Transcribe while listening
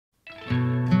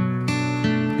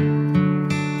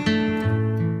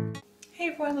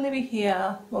Libby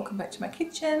here. Welcome back to my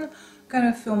kitchen. I'm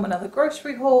going to film another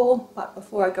grocery haul, but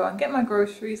before I go and get my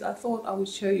groceries, I thought I would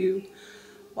show you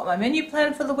what my menu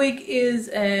plan for the week is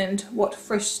and what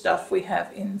fresh stuff we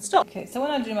have in stock. Okay, so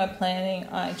when I do my planning,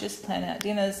 I just plan out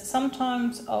dinners.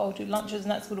 Sometimes I'll do lunches,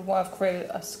 and that's sort of why I've created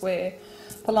a square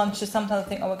for lunches. Sometimes I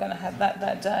think, oh, we're going to have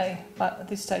that day, but at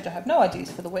this stage I have no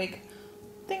ideas for the week.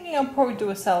 Thinking I'll probably do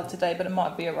a salad today, but it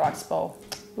might be a rice bowl.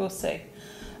 We'll see.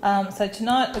 So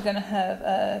tonight we're going to have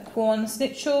a corn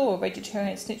schnitzel or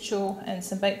vegetarian schnitzel and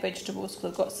some baked vegetables,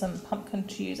 because I've got some pumpkin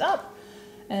to use up,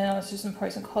 and I'll do some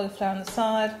frozen cauliflower on the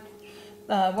side.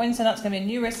 Wednesday night's going to be a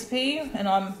new recipe, and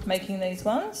I'm making these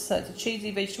ones. So it's a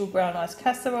cheesy vegetable brown rice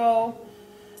casserole.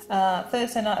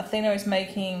 Thursday night Athena is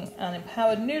making an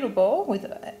empowered noodle bowl with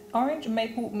orange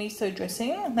maple miso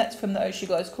dressing. That's from the Oshi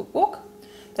Guys cookbook.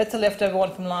 That's a leftover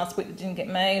one from last week that didn't get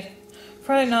made.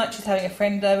 Friday night she's having a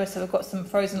friend over, so we've got some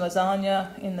frozen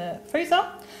lasagna in the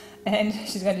freezer, and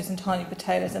she's going to do some tiny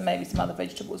potatoes and maybe some other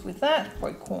vegetables with that,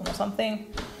 probably corn or something.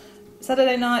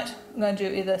 Saturday night I'm going to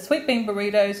do either sweet bean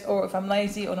burritos, or if I'm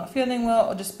lazy or not feeling well,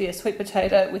 it'll just be a sweet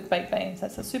potato with baked beans.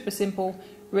 That's a super simple,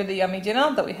 really yummy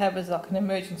dinner that we have as like an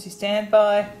emergency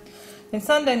standby. Then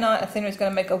Sunday night Athena is going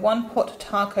to make a one-pot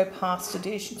taco pasta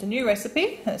dish. It's a new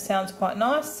recipe and it sounds quite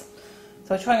nice.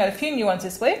 So I'm trying out a few new ones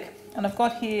this week. And I've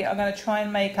got here, I'm going to try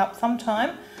and make up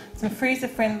sometime some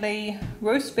freezer-friendly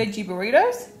roast veggie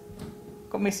burritos.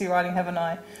 Got messy writing, haven't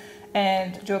I?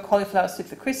 And do a cauliflower soup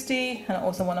for Christy, and I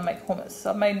also want to make hummus.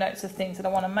 So I've made notes of things that I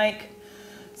want to make.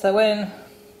 So when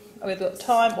I've got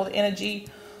time or the energy,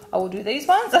 I will do these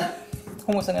ones.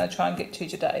 Hummus I'm going to try and get to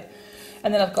today.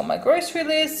 And then I've got my grocery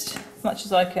list, as much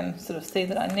as I can sort of see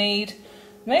that I need.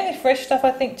 Mainly fresh stuff,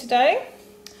 I think, today,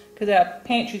 because our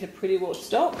pantries are pretty well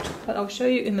stocked. But I'll show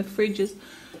you in the fridges,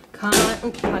 kind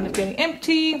of getting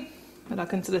empty, but I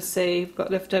can sort of see I've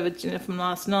got leftover dinner from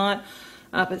last night,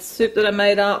 a soup that I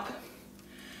made up.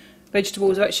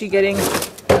 Vegetables are actually getting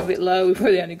a bit low. We've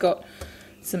really only got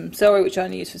some celery, which I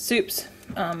only use for soups,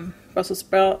 Brussels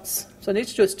sprouts. So I need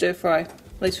to do a stir fry,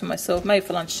 at least for myself, maybe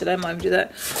for lunch today. I might even do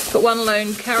that. Got one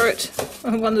lone carrot,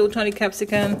 one little tiny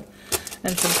capsicum,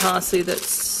 and some parsley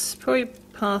that's probably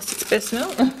past its best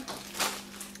smell.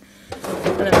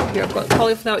 And then up here I've got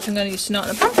cauliflower, which I'm going to use tonight,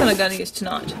 and a pumpkin I'm going to use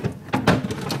tonight.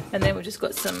 And then we've just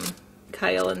got some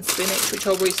kale and spinach, which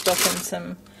I'll restock, and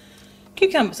some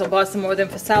cucumbers. I'll buy some more of them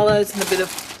for salads, and a bit of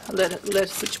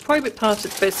lettuce, which is probably a bit past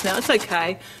its best now. It's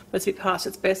okay, but it's a bit past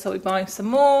its best, so I'll be buying some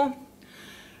more.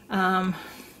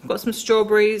 Got some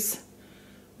strawberries,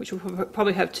 which we'll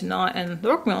probably have tonight, and the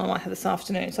rockmelon I might have this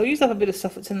afternoon. So I'll use up a bit of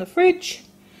stuff that's in the fridge.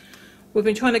 We've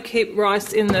been trying to keep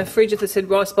rice in the fridge. As I said,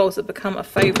 rice bowls have become a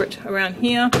favourite around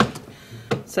here.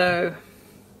 So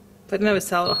if I don't have a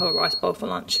salad, I'll have a rice bowl for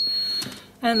lunch.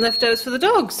 And leftovers for the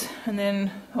dogs. And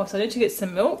then also I need to get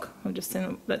some milk. I'll just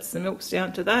send that's the milk's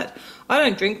down to that. I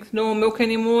don't drink normal milk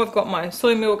anymore. I've got my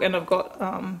soy milk, and I've got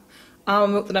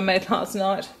almond milk that I made last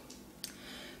night.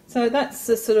 So that's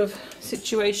the sort of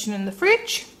situation in the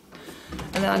fridge.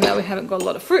 And then I know we haven't got a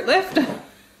lot of fruit left.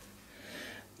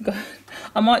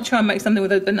 I might try and make something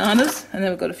with the bananas, and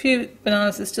then we've got a few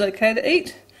bananas that's still okay to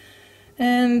eat,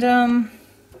 and a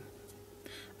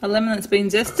lemon that's been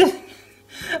zested,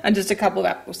 and just a couple of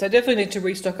apples. So I definitely need to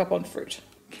restock up on fruit.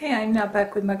 Okay, I'm now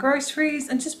back with my groceries,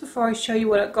 and just before I show you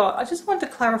what I got, I just want to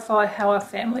clarify how our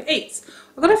family eats.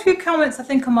 I got a few comments, I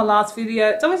think, on my last video.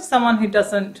 It's always someone who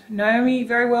doesn't know me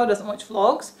very well, doesn't watch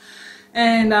vlogs,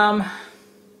 and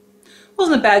it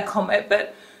wasn't a bad comment,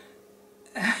 but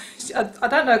I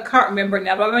don't know, I can't remember it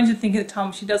now, but I remember thinking at the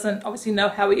time she doesn't obviously know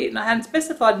how we eat, and I hadn't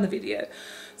specified in the video.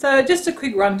 So just a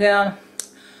quick rundown.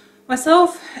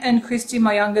 Myself and Christy,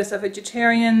 my youngest, are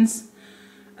vegetarians.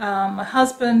 My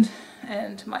husband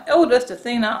and my eldest,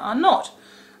 Athena, are not.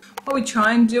 What we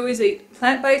try and do is eat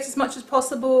plant-based as much as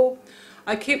possible.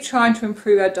 I keep trying to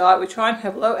improve our diet. We try and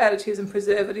have low additives and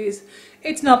preservatives.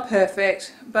 It's not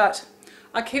perfect, but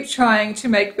I keep trying to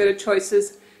make better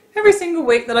choices every single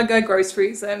week that I go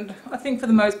groceries, and I think for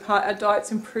the most part our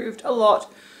diet's improved a lot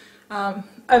over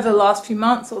the last few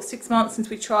months, or 6 months since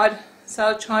we started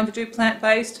trying to do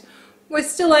plant-based. We're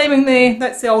still aiming there.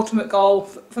 That's the ultimate goal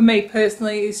for me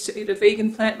personally, is to eat a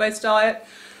vegan plant-based diet,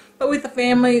 but with the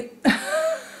family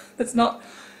that's not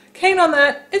keen on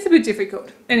that, it's a bit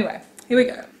difficult. Anyway, here we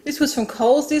go. This was from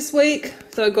Coles this week,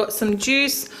 so I got some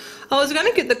juice. I was going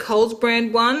to get the Coles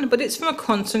brand one, but it's from a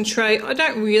concentrate. I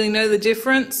don't really know the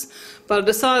difference, but I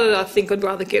decided I think I'd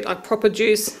rather get like proper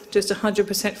juice, just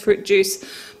 100% fruit juice.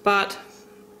 But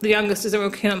the youngest isn't real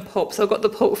keen on pulp, so I got the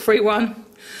pulp-free one.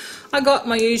 I got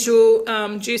my usual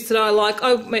juice that I like.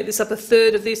 I make this up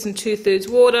 1/3 of this and 2/3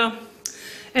 water.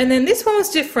 And then this one was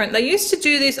different. They used to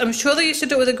do this, I'm sure they used to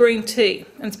do it with a green tea,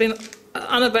 and it's been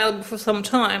unavailable for some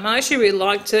time. I actually really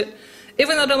liked it.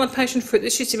 Even though I don't like passion fruit,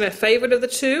 this used to be my favourite of the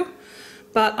two.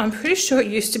 But I'm pretty sure it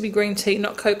used to be green tea,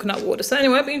 not coconut water. So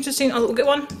anyway, it'll be interesting. I'll get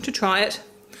one to try it.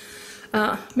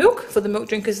 Milk for the milk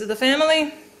drinkers of the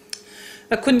family.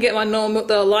 I couldn't get my normal milk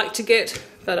that I like to get,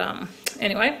 but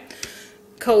anyway.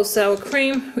 Cold sour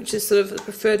cream, which is sort of the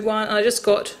preferred one. And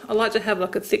I like to have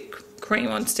like a thick cream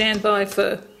on standby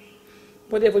for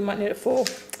whatever we might need it for.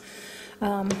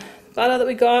 Butter that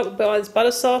we got, we buy this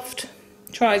butter soft.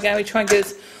 Try again, we try and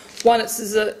get one that's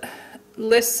as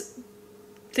less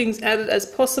things added as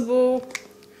possible.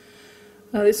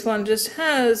 This one just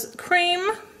has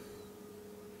cream,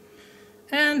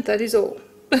 and that is all.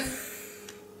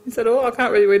 Is that all? I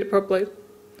can't really read it properly.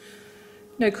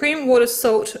 No, cream, water,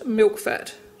 salt, milk,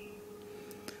 fat.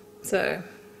 So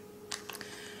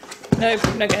no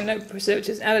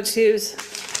preservatives,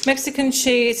 additives. Mexican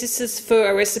cheese, this is for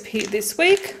a recipe this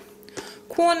week.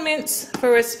 Corn mince for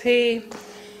a recipe.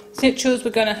 Snitchels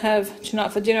we're going to have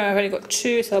tonight for dinner. I've only got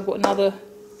 2, so I bought another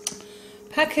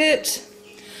packet.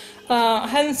 I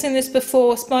hadn't seen this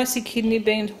before, spicy kidney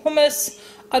bean hummus.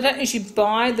 I don't usually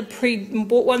buy the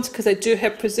pre-bought ones because they do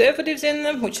have preservatives in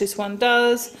them, which this one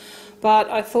does. But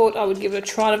I thought I would give it a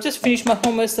try. I've just finished my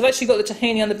hummus. I've actually got the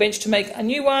tahini on the bench to make a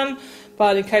new one,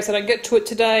 but in case I don't get to it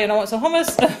today and I want some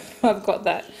hummus, I've got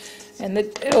that. And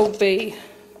it'll be,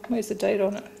 where's the date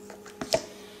on it?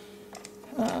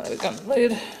 There we go,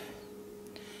 lid.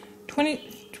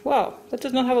 20, wow, that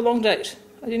does not have a long date.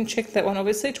 I didn't check that one,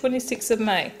 obviously. 26th of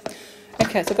May.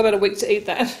 Okay, so I've got about a week to eat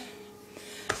that.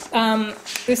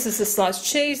 This is the sliced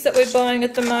cheese that we're buying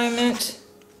at the moment.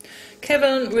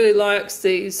 Kevin really likes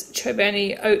these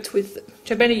Chobani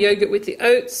yogurt with the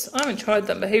oats. I haven't tried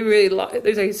them, but he really likes it.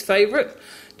 These are his favourite.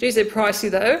 Geez, they're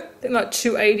pricey though. I think like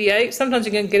 $2.88. Sometimes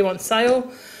you can get them on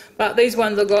sale, but these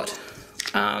ones I got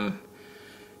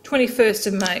 21st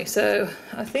of May. So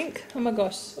I think, oh my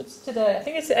gosh, what's today? I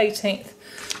think it's the 18th.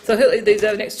 So he'll eat these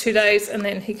over the next 2 days, and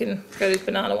then he can go to his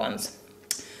banana ones.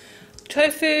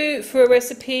 Tofu for a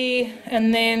recipe,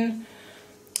 and then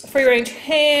free-range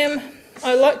ham.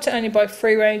 I like to only buy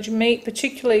free-range meat,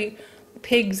 particularly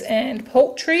pigs and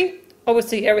poultry.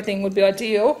 Obviously, everything would be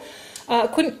ideal. I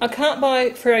can't buy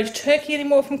free-range turkey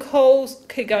anymore from Coles.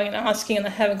 Keep going and asking, and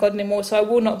they haven't got any more, so I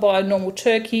will not buy a normal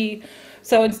turkey.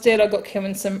 So instead, I got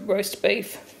Kevin some roast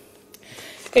beef.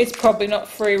 It's probably not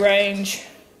free-range,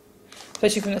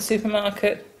 especially from the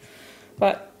supermarket,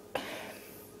 but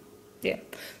yeah,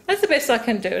 that's the best I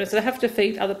can do. Is I have to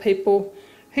feed other people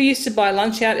who used to buy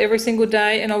lunch out every single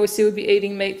day, and obviously would be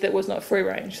eating meat that was not free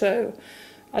range. So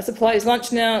I supply his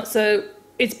lunch now, so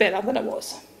it's better than it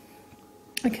was.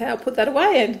 Okay, I'll put that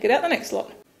away and get out the next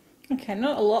lot. Okay,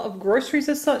 not a lot of groceries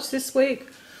as such this week.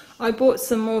 I bought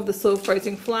some more of the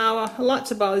self-raising flour. I like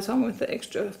to buy this one with the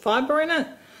extra fibre in it.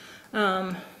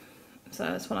 So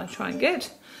that's what I try and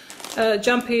get.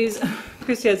 Jumpies,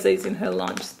 Chrissy has these in her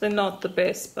lunch. They're not the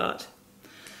best, but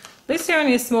at least they're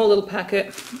only a small little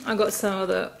packet. I got some of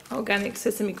the organic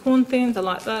sesame corn thins. I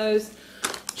like those.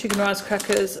 Chicken rice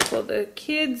crackers for the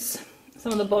kids.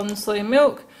 Some of the Bond soy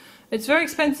milk. It's very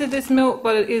expensive, this milk,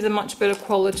 but it is a much better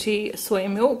quality soy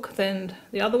milk than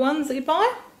the other ones that you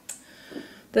buy.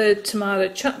 The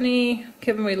tomato chutney.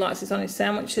 Kevin really likes this on his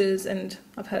sandwiches, and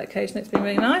I've had it occasionally. It's been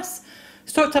really nice.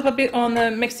 Stocked up a bit on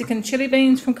the Mexican chili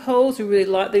beans from Coles. We really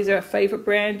like these. Are our favourite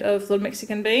brand of the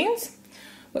Mexican beans.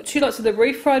 Got 2 lots of the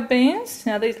refried beans.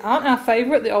 Now these aren't our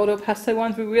favourite, the old El Paso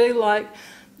ones. We really like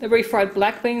the refried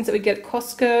black beans that we get at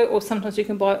Costco, or sometimes you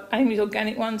can buy Amy's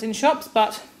organic ones in shops,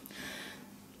 but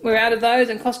we're out of those,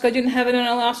 and Costco didn't have it on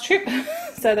our last trip,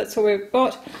 so that's what we've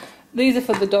got. These are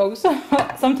for the dogs.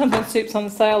 Sometimes when soup's on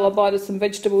sale, I'll buy just some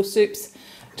vegetable soups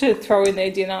to throw in their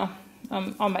dinner.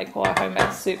 I'll make all our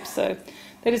homemade soups, so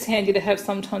they're just handy to have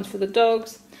sometimes for the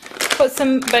dogs. Got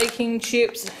some baking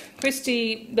chips.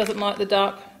 Christy doesn't like the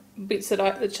dark bits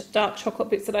the dark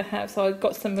chocolate bits that I have, so I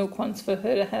got some milk ones for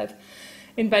her to have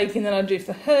in baking that I do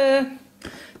for her.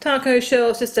 Taco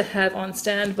shells just to have on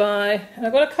standby. And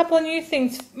I've got a couple of new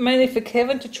things, mainly for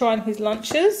Kevin to try in his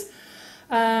lunches.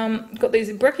 Got these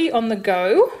brekkie on the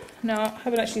go. Now, I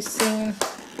haven't actually seen,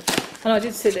 and I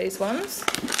did see these ones.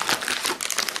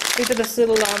 These are just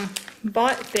little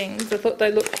bite things. I thought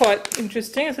they looked quite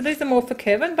interesting. So these are more for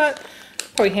Kevin, but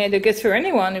probably handy, I guess, for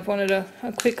anyone if wanted a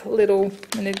quick little,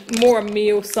 and they're more a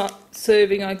meal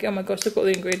serving. Oh my gosh, look at all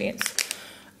the ingredients.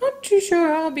 Not too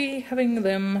sure I'll be having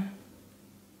them.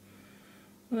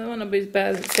 Well, they won't be as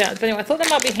bad as it sounds. But anyway, I thought they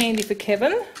might be handy for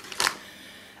Kevin.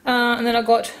 And then I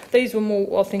got, these were more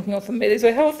well thinking of for me, these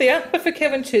were healthier, but for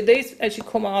Kevin too. These actually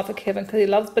caught my eye for Kevin because he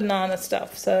loves banana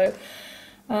stuff. So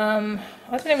I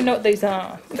don't even know what these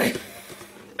are.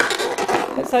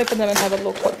 Let's open them and have a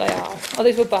look what they are. Oh,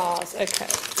 these were bars, okay.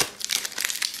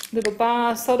 Little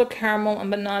bars, salted caramel and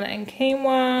banana and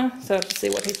quinoa. So I have to see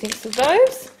what he thinks of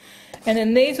those. And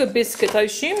then these were biscuits. I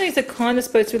assume these are kind of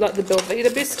supposed to be like the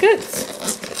Belvita biscuits.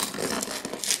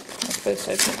 I'll first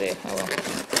open it there, oh well.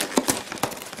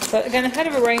 So again, I had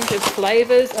a range of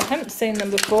flavours. I haven't seen them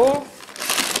before.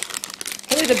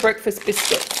 These are breakfast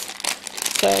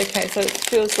biscuits. So okay, so it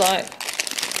feels like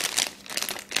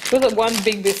one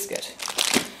big biscuit.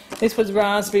 This was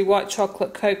raspberry, white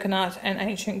chocolate, coconut and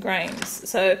ancient grains.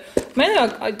 So mainly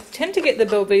I tend to get the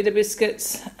Belvita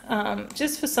biscuits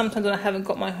just for sometimes when I haven't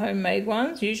got my homemade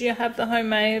ones. Usually I have the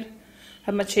homemade,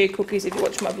 have my chia cookies. If you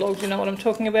watch my vlogs you know what I'm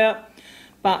talking about.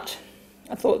 But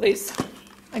I thought these,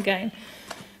 again,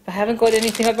 if I haven't got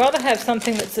anything, I'd rather have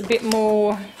something that's a bit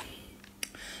more,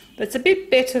 that's a bit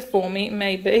better for me,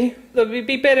 maybe. There would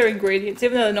be better ingredients,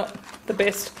 even though they're not the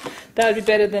best. That would be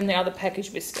better than the other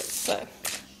packaged biscuits. So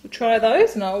we'll try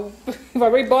those, and if I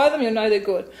rebuy them, you'll know they're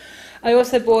good. I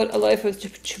also bought a loaf of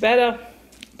ciabatta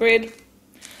bread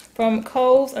from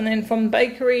Coles, and then from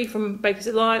Bakery, from Baker's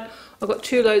Delight, I've got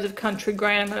 2 loaves of country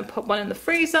grain. I'm going to pop one in the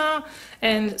freezer,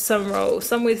 and some rolls,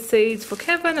 some with seeds for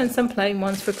Kevin, and some plain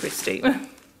ones for Christy.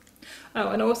 Oh,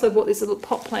 and I also bought this little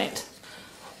pot plant.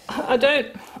 I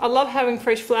love having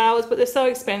fresh flowers, but they're so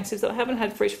expensive, so I haven't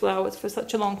had fresh flowers for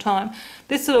such a long time.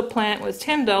 This little plant was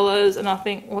 $10, and I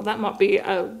think, well, that might be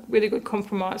a really good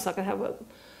compromise. I could have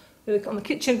it on the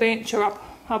kitchen bench or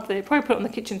up there. Probably put it on the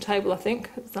kitchen table, I think.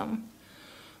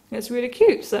 It's really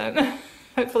cute, so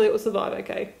hopefully it will survive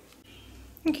okay.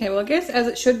 Okay, well I guess as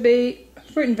it should be,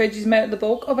 fruit and veggies made up the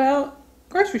bulk of our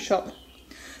grocery shop.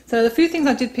 So the few things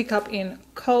I did pick up in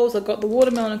Coles, I got the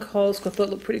watermelon and Coles because I thought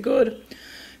it looked pretty good.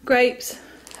 Grapes,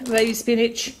 baby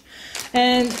spinach,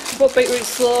 and bought beetroot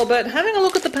slaw, but having a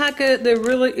look at the packet, there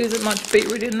really isn't much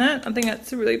beetroot in that. I think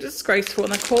that's really disgraceful,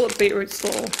 and they call it beetroot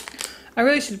slaw.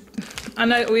 I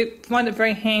know we find it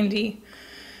very handy,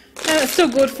 and it's still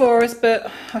good for us,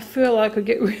 but I feel like I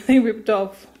get really ripped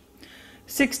off.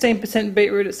 16%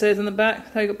 beetroot it says on the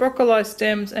back. So you got broccoli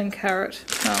stems and carrot.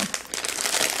 Oh,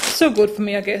 still good for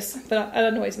me, I guess, but it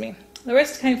annoys me. The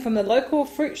rest came from the local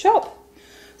fruit shop.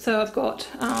 So I've got,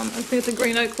 I think it's a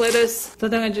green oak lettuce. So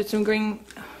then I did some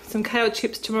kale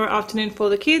chips tomorrow afternoon for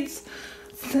the kids.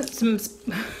 Some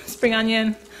spring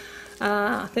onion.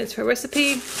 I think it's for a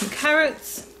recipe. Some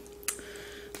carrots.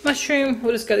 Mushroom.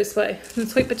 We'll just go this way. Some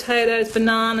sweet potatoes,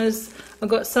 bananas. I've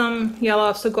got some yellow.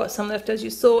 I've still got some left as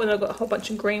you saw. And I've got a whole bunch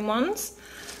of green ones.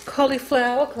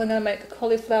 Cauliflower, because I'm going to make a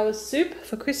cauliflower soup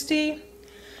for Christy.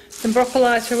 Some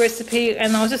broccoli for a recipe,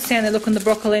 and I was just standing there looking at the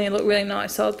broccoli and it looked really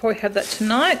nice, so I'll probably have that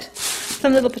tonight.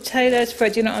 Some little potatoes for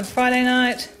dinner on Friday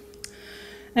night,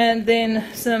 and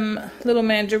then some little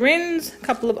mandarins, a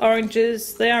couple of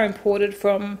oranges. They are imported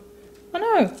from, oh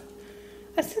no,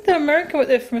 I said they're American but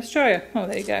they're from Australia. Oh,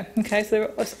 there you go. Okay, so they're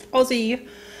Aussie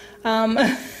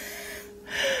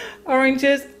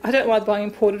oranges. I don't like buying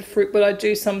imported fruit, but I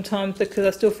do sometimes because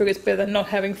I still figure it's better than not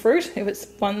having fruit if it's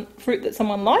one fruit that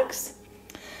someone likes.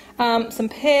 Some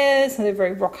pears, they're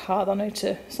very rock hard, I need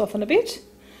to soften a bit.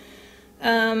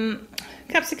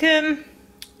 Capsicum,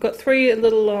 got 3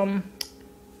 little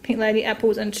pink lady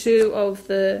apples and 2 of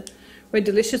the Red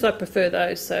Delicious. I prefer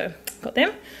those, so got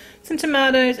them. Some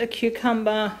tomatoes, a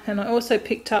cucumber, and I also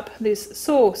picked up this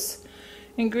sauce.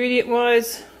 Ingredient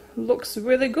wise, looks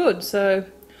really good, so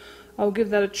I'll give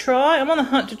that a try. I'm on the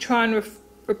hunt to try and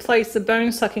replace the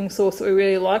bone sucking sauce that we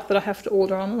really like that I have to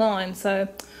order online, so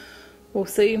we'll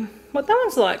see what that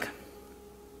one's like.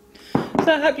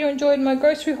 So I hope you enjoyed my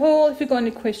grocery haul. If you've got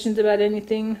any questions about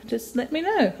anything, just let me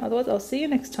know. Otherwise, I'll see you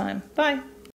next time. Bye.